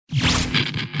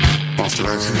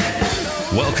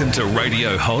Fascinating. Welcome to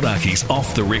Radio Holdaki's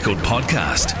Off the Record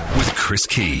podcast with Chris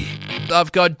Key.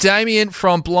 I've got Damien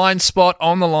from Blindspott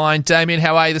on the line. Damien,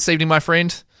 how are you this evening, my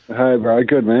friend? Hey, bro.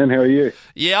 Good, man. How are you?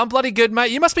 Yeah, I'm bloody good,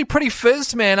 mate. You must be pretty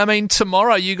fizzed, man. I mean,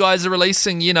 tomorrow you guys are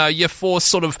releasing, your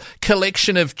first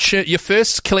collection of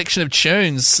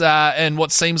tunes in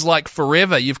what seems like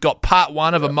forever. You've got part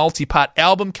one of a multi-part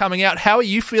album coming out. How are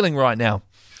you feeling right now?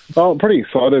 Oh, I'm pretty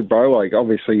excited, bro. Like,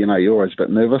 obviously, you're always a bit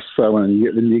nervous. So when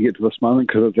you get to this moment,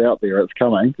 because it's out there, it's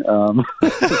coming.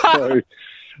 So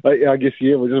I guess,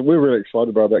 yeah, we're really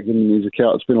excited, bro, about getting the music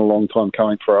out. It's been a long time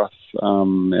coming for us.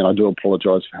 And I do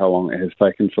apologise for how long it has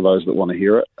taken for those that want to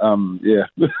hear it. Yeah.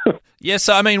 Yeah,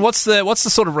 so, I mean, what's the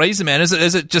sort of reason, man? Is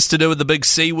it just to do with the big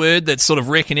C word that's sort of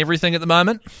wrecking everything at the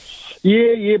moment?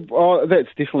 Yeah. Oh, that's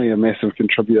definitely a massive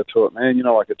contributor to it, man.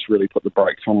 It's really put the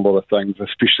brakes on a lot of things,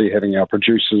 especially having our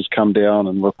producers come down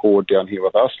and record down here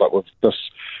with us. Like with this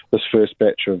first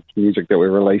batch of music that we're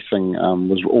releasing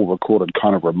was all recorded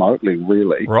kind of remotely,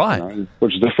 really. Right.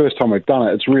 Which is the first time we've done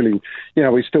it. It's really,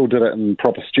 we still did it in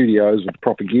proper studios with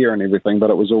proper gear and everything,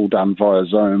 but it was all done via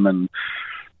Zoom and,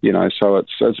 so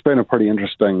it's been a pretty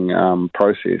interesting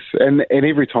process. And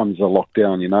every time there's a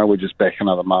lockdown, we're just back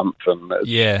another month. And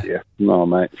no,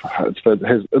 mate, it's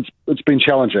been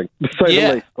challenging, to say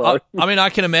the least. Bro. I mean, I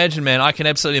can imagine, man. I can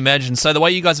absolutely imagine. So the way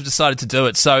you guys have decided to do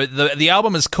it, so the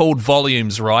album is called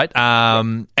Volumes, right?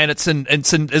 And it's in,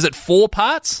 is it 4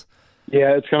 parts?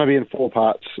 Yeah, it's going to be in 4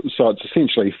 parts. So it's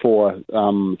essentially 4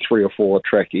 3 or 4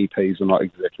 track EPs. I'm not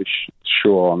exactly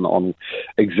sure on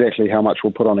exactly how much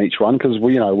we'll put on each one because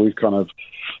we've got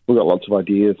lots of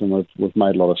ideas and we've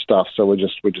made a lot of stuff. So we're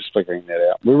just figuring that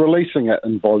out. We're releasing it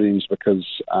in volumes because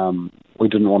we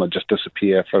didn't want to just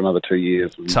disappear for another 2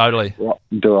 years. And totally.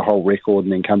 Do a whole record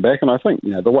and then come back. And I think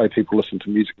the way people listen to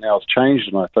music now has changed,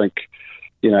 and I think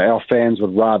our fans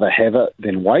would rather have it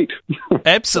than wait.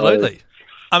 Absolutely.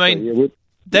 I mean,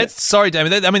 sorry,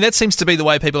 Damien. That seems to be the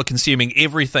way people are consuming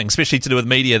everything, especially to do with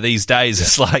media these days.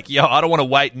 It's like, I don't want to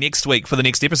wait next week for the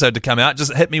next episode to come out.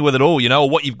 Just hit me with it all, or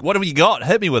what have you got?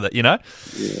 Hit me with it, Yeah,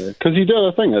 because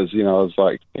the thing is, it's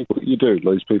like you do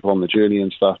lose people on the journey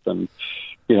and stuff, and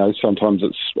sometimes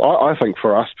it's. I think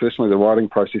for us personally, the writing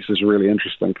process is really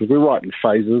interesting because we write in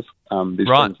phases.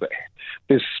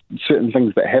 There's certain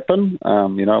things that happen.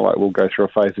 Like we'll go through a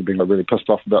phase of being really pissed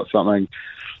off about something.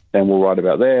 And we'll write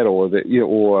about that, or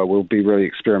we'll be really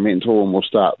experimental and we'll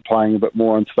start playing a bit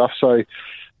more and stuff. So,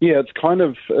 yeah, it is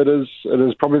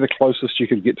probably the closest you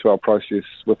could get to our process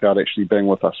without actually being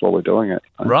with us while we're doing it.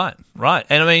 Right.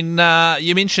 And I mean,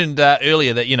 you mentioned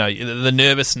earlier that the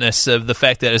nervousness of the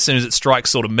fact that as soon as it strikes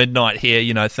sort of midnight here,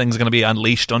 things are going to be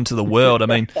unleashed onto the world. I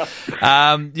mean,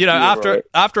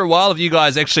 after a while of you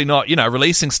guys actually not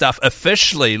releasing stuff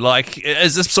officially, like,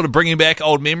 is this sort of bringing back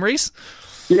old memories?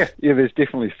 Yeah, there's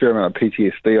definitely a fair amount of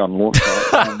PTSD on launch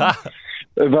night.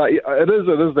 But it is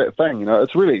that thing,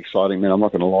 It's really exciting, man. I'm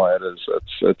not going to lie. It is.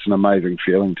 It's an amazing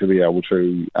feeling to be able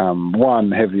to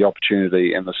one, have the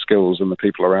opportunity and the skills and the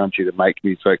people around you to make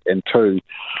music, and two,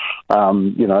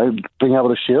 being able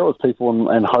to share it with people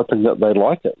and hoping that they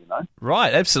like it.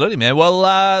 Right, absolutely, man.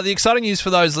 Well, the exciting news for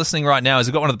those listening right now is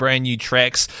we've got one of the brand new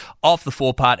tracks off the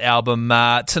 4-part album.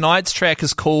 Tonight's track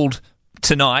is called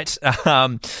Tonight.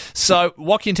 So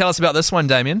what can you tell us about this one,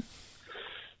 Damien?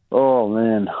 Oh,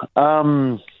 man.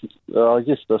 I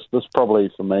guess this probably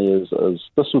for me is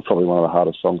this was probably one of the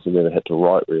hardest songs I've ever had to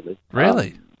write, really.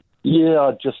 Really?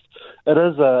 The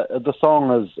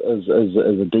song is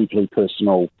a deeply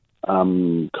personal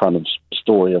kind of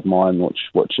story of mine,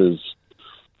 which is,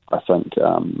 I think,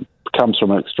 comes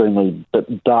from an extremely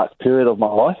dark period of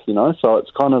my life, so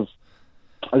it's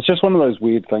just one of those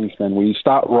weird things, man, where you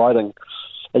start writing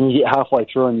and you get halfway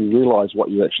through and you realise what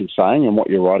you're actually saying and what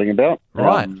you're writing about.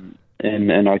 Right.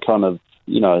 And I kind of,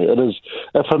 it is,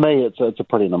 for me, it's an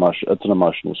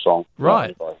emotional song.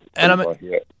 Right.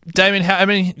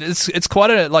 Damien, it's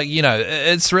quite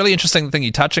it's really interesting thing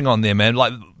you're touching on there, man.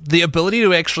 Like the ability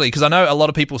to actually, because I know a lot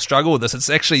of people struggle with this, it's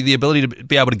actually the ability to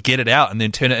be able to get it out and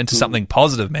then turn it into something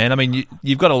positive, man. I mean,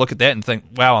 you've got to look at that and think,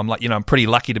 wow, I'm pretty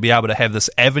lucky to be able to have this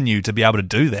avenue to be able to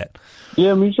do that.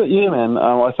 Yeah, music, man.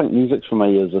 I think music for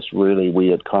me is this really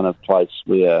weird kind of place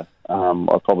where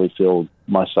I probably feel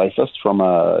my safest from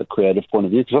a creative point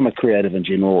of view, because I'm a creative in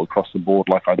general across the board.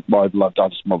 Like I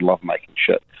just love making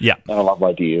shit. Yeah, and I love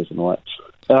ideas and all that.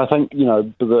 And I think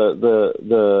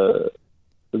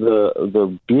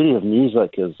the beauty of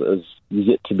music is you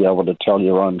get to be able to tell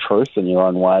your own truth in your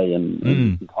own way, and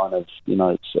you can kind of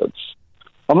it's.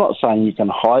 I'm not saying you can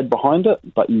hide behind it,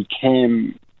 but you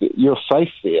can. You're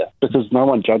safe there because no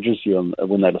one judges you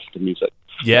when they listen to music.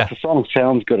 Yeah. If the song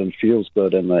sounds good and feels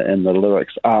good, and the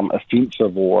lyrics aren't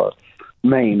offensive or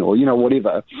mean or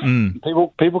whatever,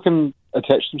 people can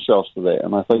attach themselves to that,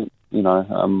 and I think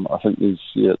I think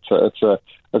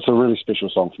it's a really special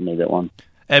song for me, that one.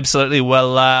 Absolutely.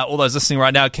 Well, all those listening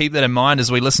right now, keep that in mind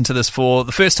as we listen to this for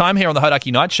the first time here on the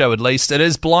Hodaki Night Show, at least. It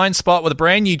is Blindspott with a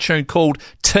brand new tune called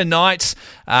Tonight.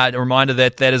 A reminder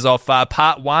that is off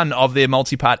part one of their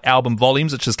multi-part album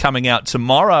Volumes, which is coming out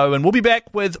tomorrow. And we'll be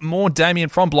back with more Damien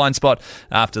from Blindspott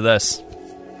after this.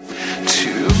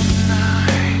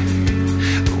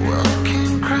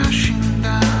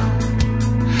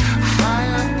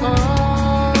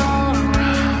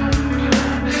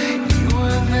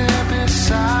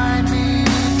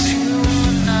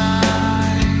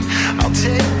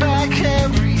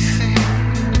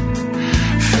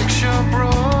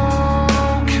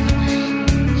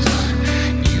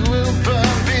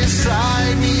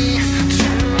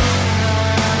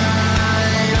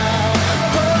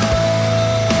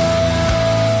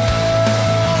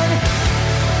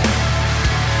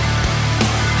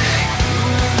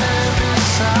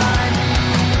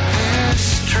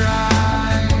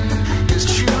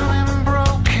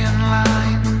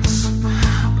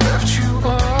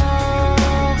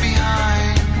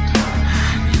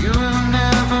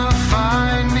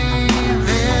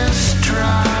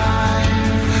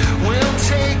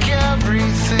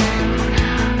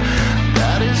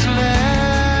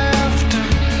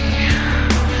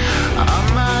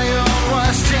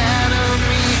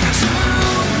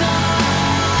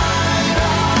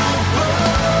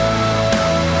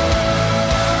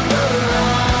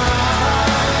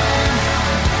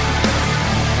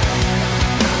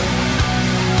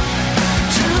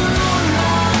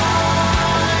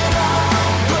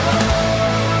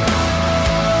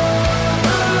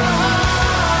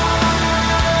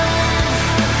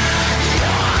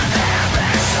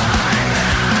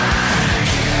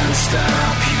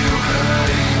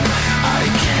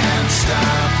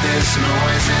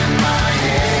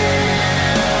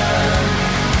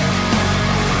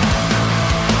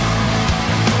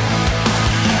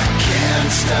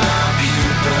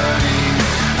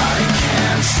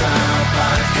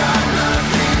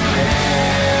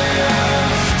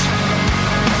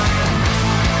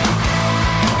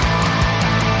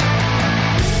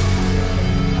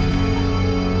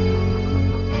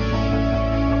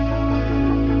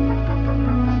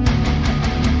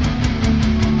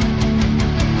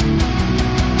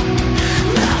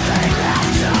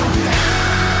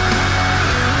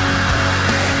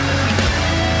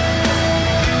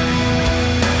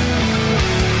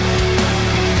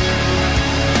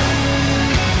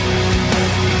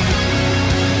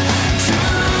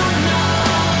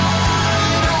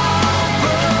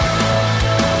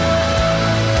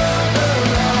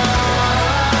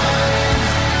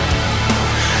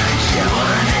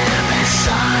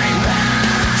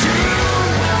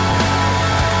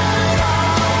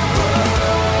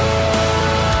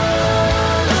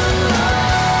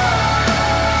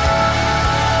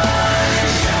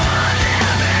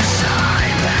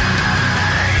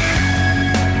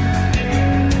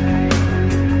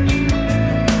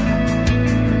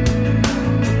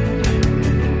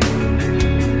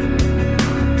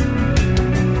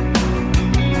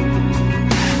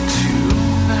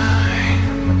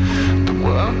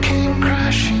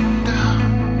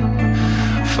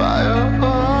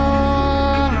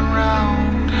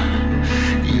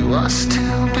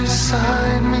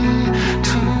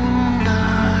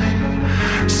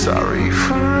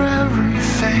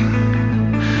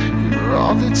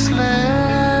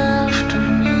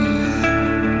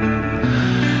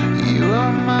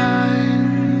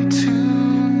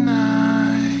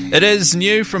 It is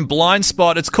new from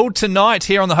Blindspott. It's called Tonight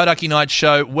here on the Hodaki Night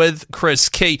Show with Chris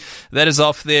Key. That is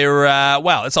off their,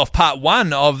 it's off part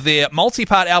one of their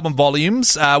multi-part album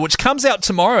Volumes, which comes out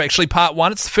tomorrow, actually, part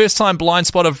one. It's the first time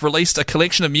Blindspott have released a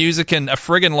collection of music in a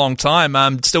friggin' long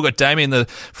time. Still got Damien, the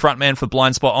front man for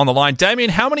Blindspott, on the line. Damien,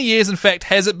 how many years, in fact,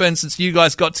 has it been since you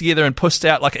guys got together and pushed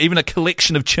out, like, even a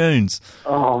collection of tunes?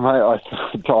 Oh, mate,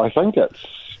 I think it's...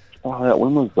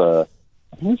 when was the...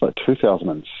 I think it was like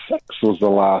 2006 was the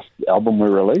last album we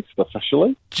released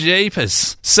officially.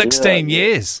 Jeepers, 16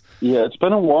 years. Yeah, it's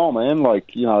been a while, man. I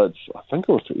think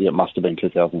it must have been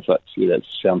 2006. Yeah, that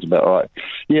sounds about right.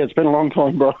 Yeah, it's been a long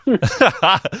time, bro.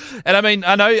 And I mean,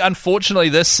 I know, unfortunately,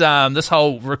 this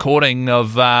whole recording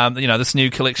of this new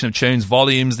collection of tunes,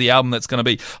 Volumes, the album that's going to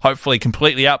be hopefully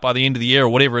completely out by the end of the year or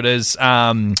whatever it is,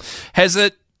 has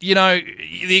it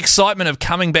the excitement of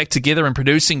coming back together and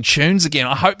producing tunes again.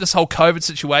 I hope this whole COVID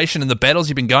situation and the battles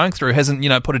you've been going through hasn't,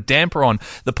 put a damper on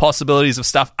the possibilities of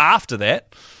stuff after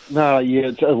that. No,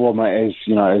 yeah, well, mate,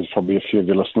 as probably a few of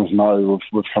your listeners know,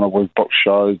 we've booked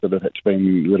shows that have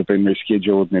been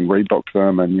rescheduled and then rebooked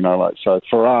them, and so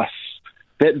for us,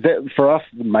 for us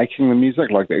making the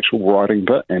music, like the actual writing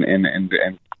bit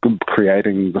and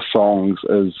creating the songs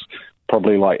is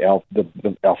probably like our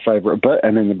favourite bit,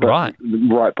 and then the bit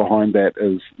right behind that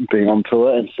is being on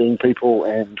tour and seeing people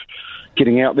and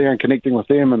getting out there and connecting with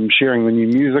them and sharing the new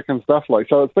music and stuff. Like,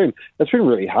 so it's been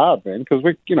really hard, man, because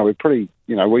we're pretty,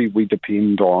 we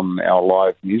depend on our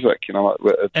live music,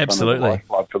 it's absolutely kind of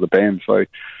live for the band. So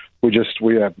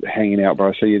we are hanging out,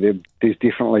 bro. So yeah, there's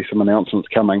definitely some announcements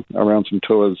coming around some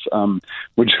tours.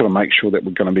 We're just got to make sure that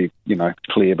we're going to be,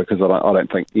 clear, because I don't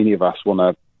think any of us want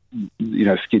to,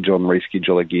 schedule and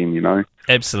reschedule again,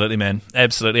 Absolutely, man.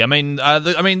 Absolutely. I mean,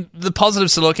 the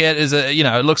positives to look at is,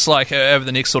 it looks like over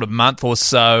the next sort of month or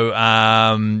so,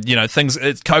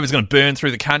 COVID's going to burn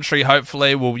through the country.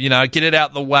 Hopefully, we'll, get it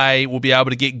out the way. We'll be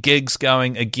able to get gigs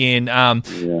going again.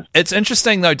 It's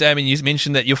interesting, though, Damien, you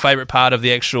mentioned that your favourite part of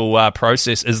the actual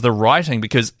process is the writing,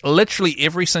 because literally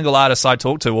every single artist I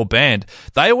talk to or band,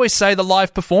 they always say the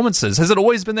live performances. Has it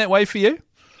always been that way for you?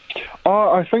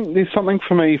 I think there's something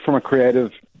for me from a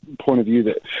creative point of view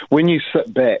that when you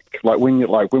sit back, I'm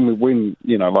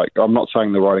not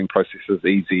saying the writing process is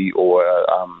easy or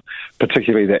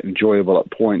particularly that enjoyable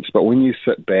at points, but when you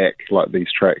sit back, like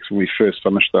these tracks, when we first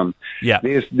finished them,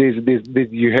 there's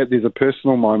a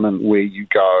personal moment where you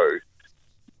get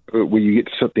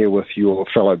to sit there with your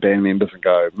fellow band members and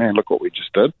go, man, look what we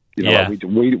just did. We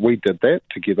did that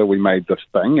together. We made this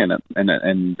thing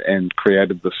and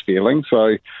created this feeling.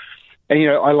 So, and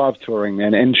I love touring,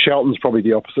 man. And Shelton's probably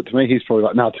the opposite to me. He's probably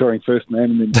like, no, touring first,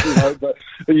 man. And then, but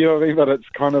you know what I mean. But it's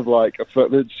kind of like,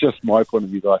 it's just my point of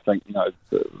view that I think,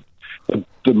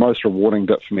 the most rewarding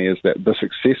bit for me is that the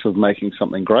success of making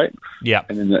something great. Yeah.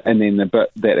 And then the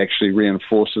bit that actually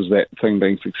reinforces that thing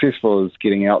being successful is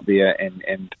getting out there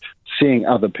and seeing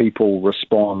other people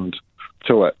respond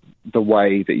to it the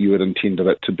way that you had intended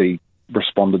it to be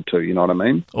responded to, you know what I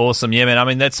mean? Awesome. Yeah, man. I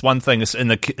mean, that's one thing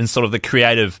in sort of the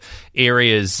creative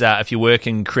areas, if you work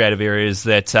in creative areas,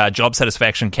 that job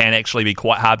satisfaction can actually be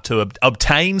quite hard to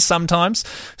obtain sometimes.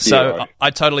 So yeah, I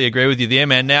totally agree with you there,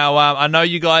 man. Now, I know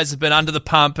you guys have been under the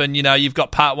pump and, you've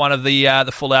got part one of the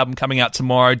full album coming out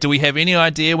tomorrow. Do we have any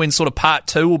idea when sort of part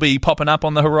two will be popping up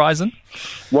on the horizon?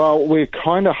 Well, we're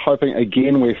kind of hoping,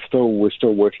 again, we're still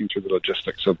working through the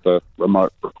logistics of the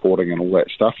remote recording and all that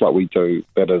stuff like we do.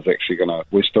 That is actually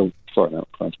we're still, sorry, no,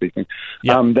 can't speak.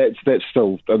 Yep. That's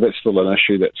still an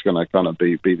issue that's going to kind of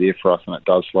be there for us, and it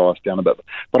does slow us down a bit.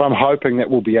 But I'm hoping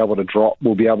that we'll be able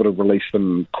to release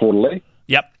them quarterly.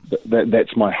 Yep.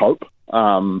 That's my hope.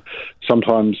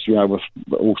 Sometimes, with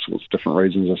all sorts of different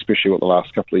reasons, especially what the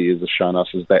last couple of years have shown us,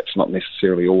 is that's not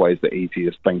necessarily always the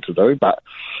easiest thing to do, but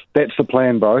that's the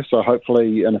plan, bro. So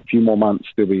hopefully in a few more months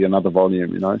there'll be another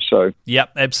volume, so.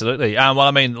 Yep, absolutely. Well,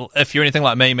 I mean, if you're anything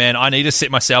like me, man, I need to set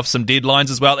myself some deadlines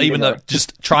as well, even though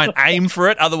just try and aim for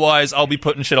it, otherwise I'll be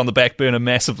putting shit on the back burner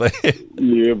massively.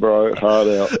 Yeah, bro, hard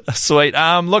out. Sweet.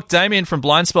 Look, Damien from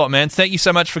Blindspott, man, thank you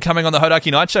so much for coming on the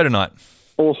Hodaki Night Show tonight.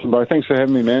 Awesome, bro. Thanks for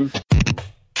having me, man.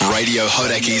 Radio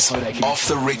Hodaki's Off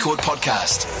the Record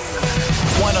podcast.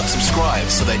 Why not subscribe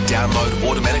so they download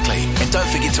automatically? And don't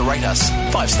forget to rate us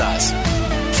 5 stars.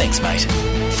 Thanks, mate.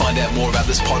 Find out more about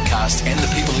this podcast and the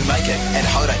people who make it at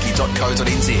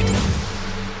hodaki.co.nz.